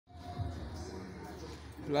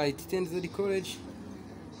Light TNZ college.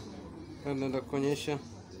 Naenda kuonyesha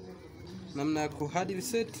namna ya ku hard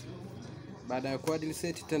reset. Baada ya ku hard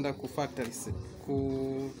reset tutaenda ku factory reset,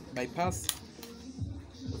 ku bypass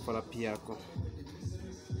kwa pia yako.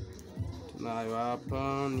 Tunayo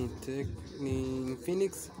hapa ni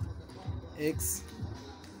infinix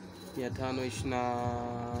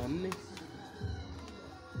x624.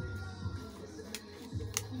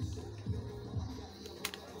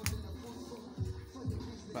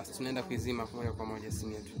 Basi tunaenda kuizima moja kwa moja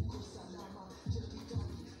simu yetu.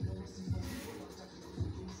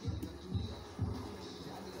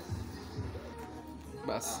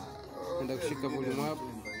 Basi nenda kushika volume up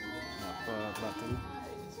hapa button.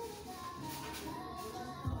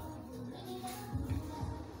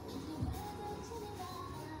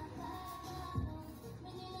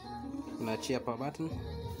 Unaachia hapa button,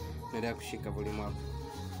 nenda kushika volume up.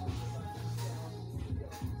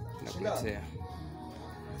 Nakuletea.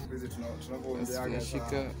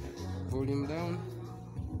 Tunashika volume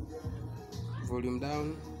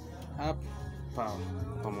down, up, power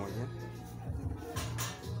pamoja.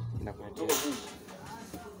 Nakuletea.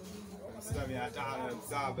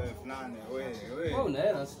 Oh,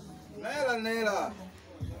 naela.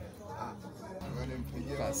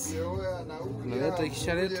 Basi. Unaleta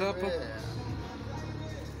ikishaleta hapa.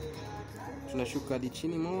 Tunashuka hadi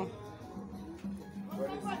chini mo.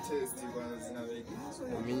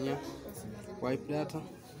 Minya. Wipe data.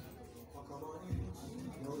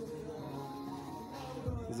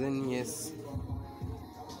 Then yes.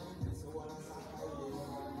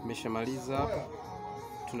 Meshamaliza hapa.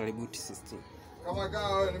 Tuna reboot system. Kama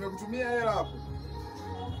wewe nimekutumia hela hapo.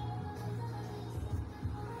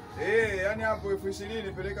 Yani hapo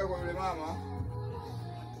 20,000 peleka kwa yule mama.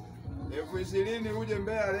 20,000 uje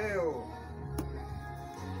Mbeya leo.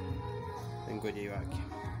 Ngoje wake.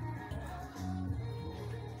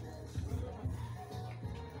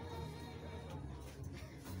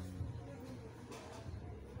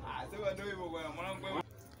 Sasa ndio hivyo bwana mwanangu.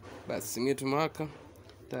 Basi mimi tumewaka.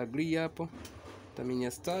 Ta agree hapo.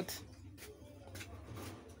 Taminya start.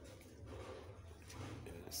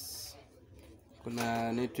 Yes.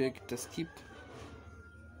 Kuna network ta skip.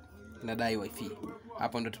 Inadai wifi.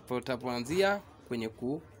 Hapo ndo tutapoanzia kwenye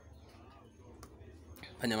kufanya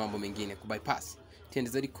mambo mengine, ku bypass.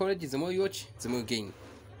 TNZ college, the more you watch, the more you gain.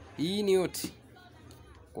 Hii ni yote.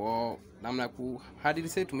 Kwa namna ya ku hard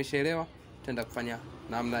reset tumeshaelewa. Tutaenda kufanya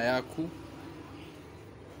namna ya ku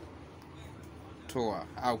toa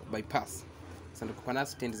au ku bypass. Sasa kwa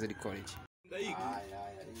nasi TNZ college.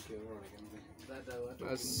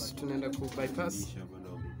 Bas tunaenda ku bypass.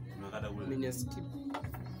 Mini skip.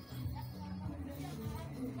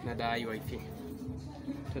 Na dai wifi.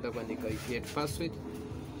 Tutaenda kuandika wifi yetu password.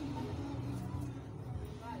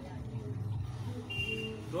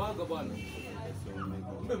 Doaga bwana.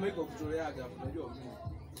 Mbe maiko kutoleaga unajua mimi.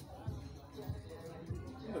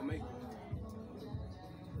 Mbe maiko.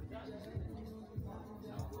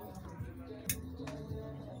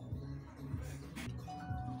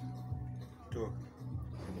 Toa.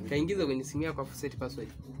 Kaingiza kwenye simu yako afu set password.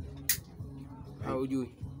 Haujui.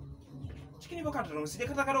 Chikini bakata na usije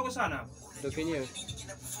kata kadogo sana. Ndio kenyewe.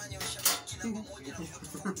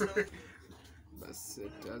 Bas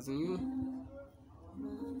set as new.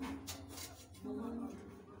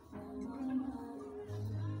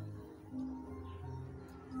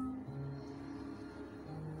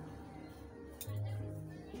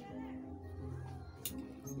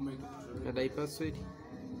 Nadai password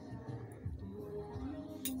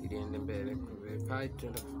iliende mbele verify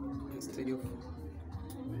instead of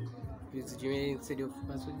use Gmail instead of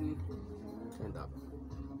password and up.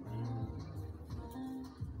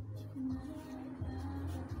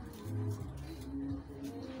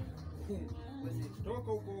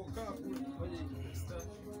 Toka huko kaa kwenye start.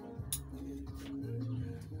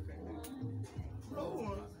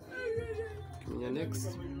 Kimenya next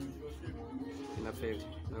ina fail,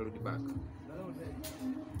 narudi back.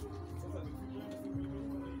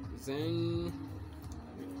 Then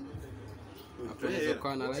hapo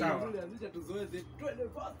kwa na live Anzisha tuzoeze twende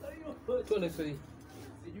faster hiyo. tuone sasa.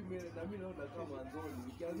 Sijui mimi na mimi naona kama nzoni.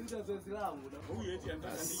 Nikianzisha zoezi langu na huyu eti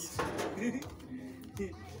anataka nini?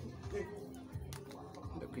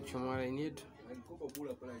 Ndio kichomoa line yetu. Alikopa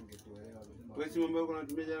bula pala ingetoelewa. Wewe simu ambayo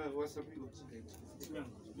unatumia jana WhatsApp.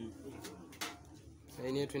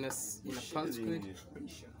 Line yetu ina password.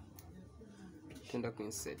 Tenda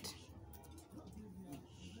kwenye set.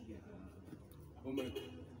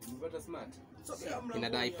 Umepata smart?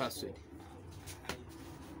 Inadai password.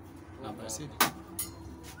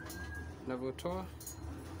 Navyotoa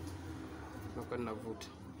nakuwa navuta.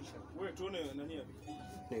 Wewe tuone nani hapa?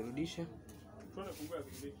 Nairudisha. Tuone funguo ya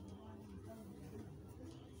pikipiki.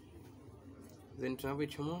 Then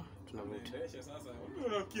tunavyoichomoa tunavuta. Endesha sasa.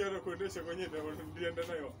 Unakia na kuendesha kwenye ndienda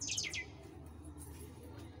nayo.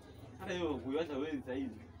 Hata hiyo kuiacha wewe sasa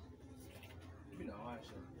hivi. Mimi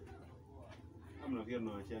nawasha. Kama unafikia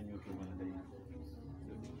unawachia nyuto bwana dai.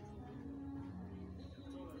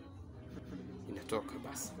 Inatoka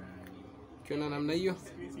basi. Ukiona namna hiyo,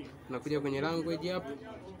 tunakuja kwenye language hapo.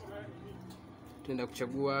 Tunaenda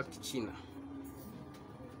kuchagua Kichina.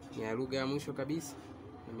 Ni ya lugha ya mwisho kabisa.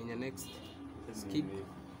 Naminya next. Skip.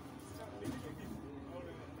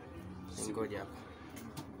 Ngoja hapa.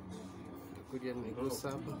 Nakuja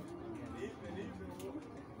nigusa hapo.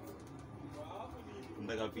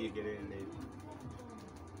 Nataka pia kelele.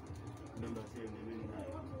 Namba sio nini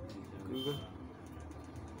nayo. Google.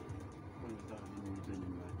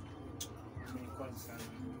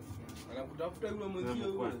 Anakutafuta yule mwenzio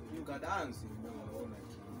yule, yuka dance, unaona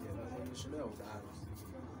kiingia. Na kuonyesha udance.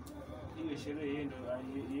 Hiyo sherehe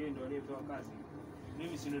yeye ndo aliyepewa kazi.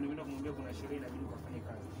 Mimi si ndio nimeenda kumwambia kuna sherehe inabidi kufanye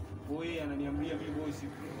kazi. Kwa hiyo yeye ananiambia mimi boss.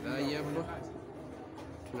 Dai hapo.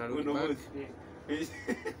 Tunarudi back.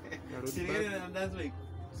 Sherehe na dance week.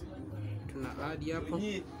 Tuna add hapo.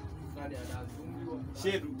 Kadi ya dance.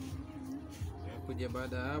 Shedu. Kuja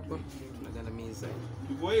baada ya hapo tunagandamiza.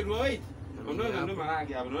 Wait. Unaona ndo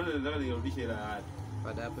marangi hapa. Unaona ndio nirudishe ila hapa.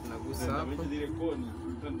 Baada hapo tunagusa hapo. Zile koni.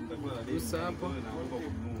 Tutakuwa na Gusa hapo. na wewe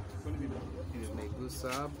kununua.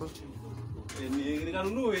 Tunaigusa hapo.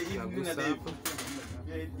 Nikanunue hivi Tunagusa hapo.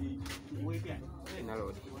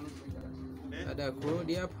 Inarudi. Baada ya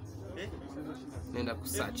kurudi hapo nenda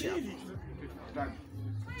kusearch hapo.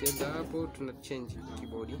 Tenda hapo tuna change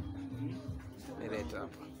keyboard. Nileta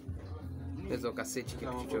hapo. Unaweza ukasearch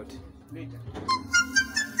kitu chochote.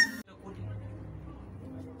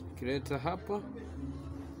 Kileta hapo.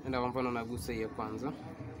 Nenda kwa mfano nagusa hii ya kwanza.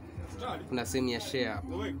 Kuna sehemu ya share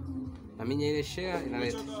hapo. Na minya ile share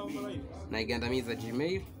inaleta. Na igandamiza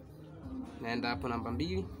Gmail. Naenda hapo namba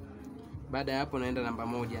 2. Baada ya hapo naenda namba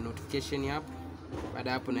 1 notification hapo. Baada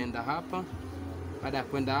ya hapo naenda hapa. Baada ya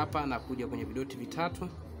kwenda hapa na kuja kwenye vidoti vitatu.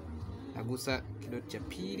 Nagusa kidoti cha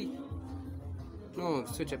pili. No,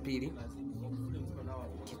 sio cha pili.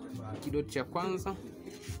 Kidoti cha kwanza.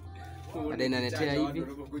 Baadaye inaletea hivi.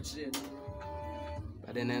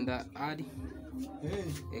 Baadaye naenda add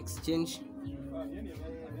exchange.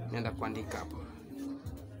 Naenda kuandika hapo.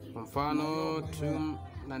 Kwa mfano tu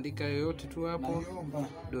naandika yoyote tu hapo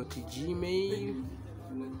 .gmail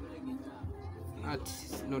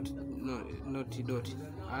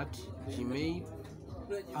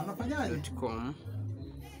 @gmail.com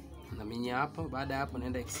na minya hapo. Baada hapo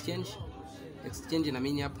naenda exchange na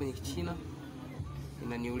minya hapo ni Kichina.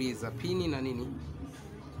 Inaniuliza pini na nini.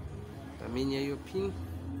 Taminya hiyo pin.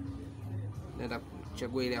 Naenda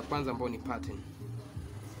kuchagua ile ya kwanza ambayo ni pattern.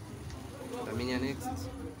 Taminya next.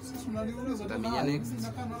 Taminya next.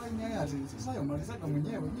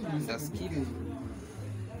 Nda skip.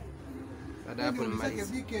 Baada hapo nimaliza.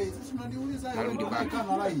 Narudi back.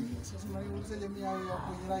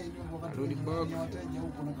 Narudi back.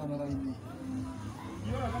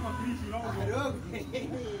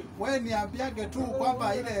 Wewe niambiage tu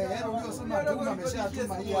kwamba ile hero uliyosema tu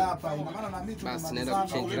ameshatuma hii hapa. Ina maana na mimi tu basi naenda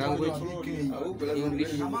kuchange language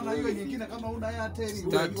English. Ina maana hiyo nyingine kama una Airtel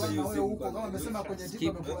wewe huko kama amesema kwenye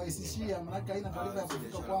tipa amekurahisishia maana haina taarifa ya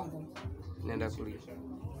kufika kwangu. Naenda kulia.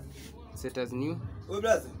 Set as new. Wewe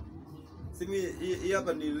brother. Simu hii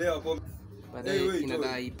hapa ni leo hapo. Baadaye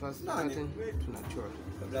inadai pattern tunachora.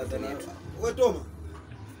 Wewe Toma.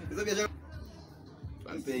 Hizo biashara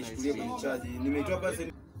nichukulie kwenye charge. Nimeitoa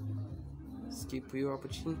pasi. Skip hiyo hapo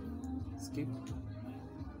chini. Skip.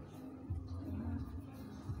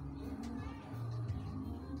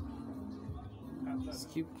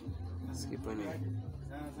 Skip. Skip anyway.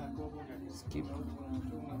 Skip.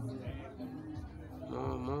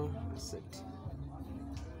 More. Accept.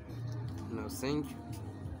 No, thank you.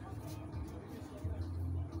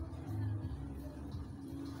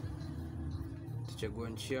 Tuchagua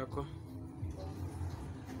nchi yako.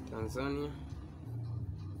 Tanzania.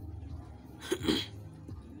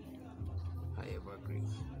 I have agreed.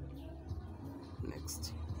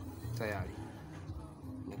 Next. Tayari.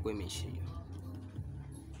 Nikuwa imeisha hiyo.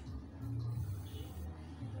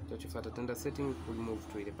 Tunachofuata tenda setting ku remove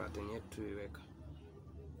to ile pattern yetu tuiweka.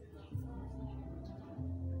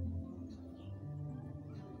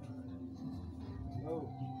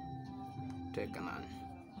 Take none.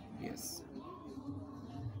 Yes.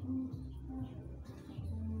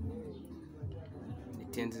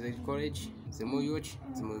 Attend the college, the more you watch,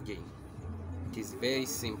 the more you gain. It is very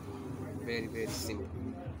simple. Very simple.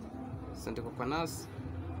 Asante kwa Panas.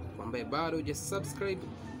 Kwa ambaye bado hujasubscribe,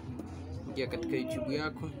 ingia katika YouTube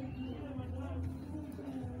yako.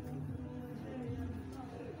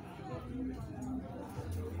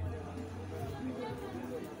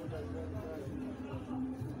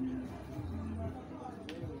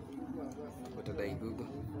 Utadai Google.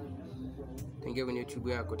 Ingia kwenye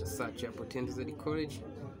YouTube yako, uta search hapo 10Z College.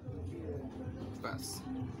 Bas.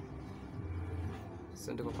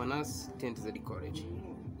 Asante kwa Panas, 10Z College.